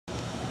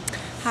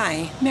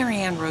Hi,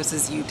 Maryann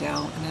Roses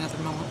Udell, and another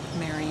moment with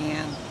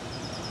Maryann.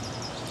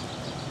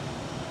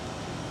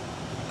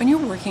 When you're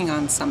working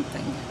on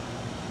something,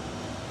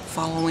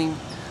 following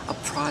a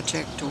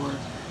project or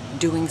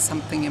doing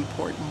something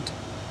important,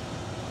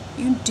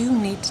 you do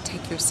need to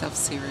take yourself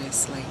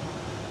seriously.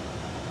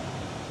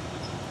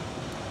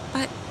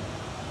 But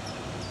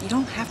you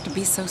don't have to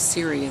be so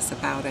serious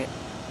about it.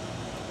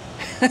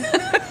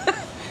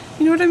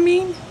 You know what I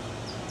mean?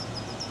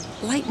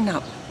 Lighten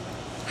up.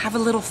 Have a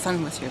little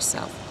fun with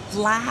yourself.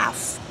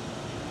 Laugh.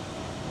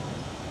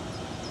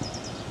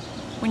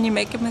 When you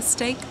make a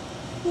mistake,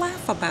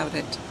 laugh about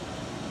it.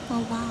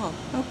 Oh wow,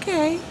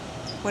 okay.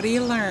 What do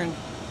you learn?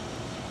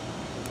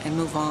 And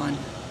move on.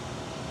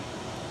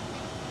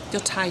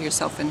 You'll tie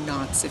yourself in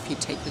knots if you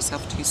take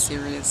yourself too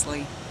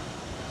seriously.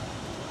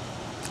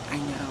 I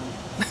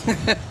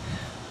know.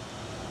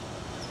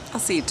 I'll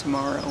see you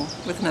tomorrow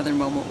with another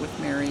moment with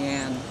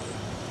Maryann.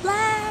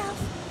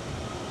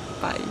 Laugh.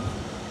 Bye.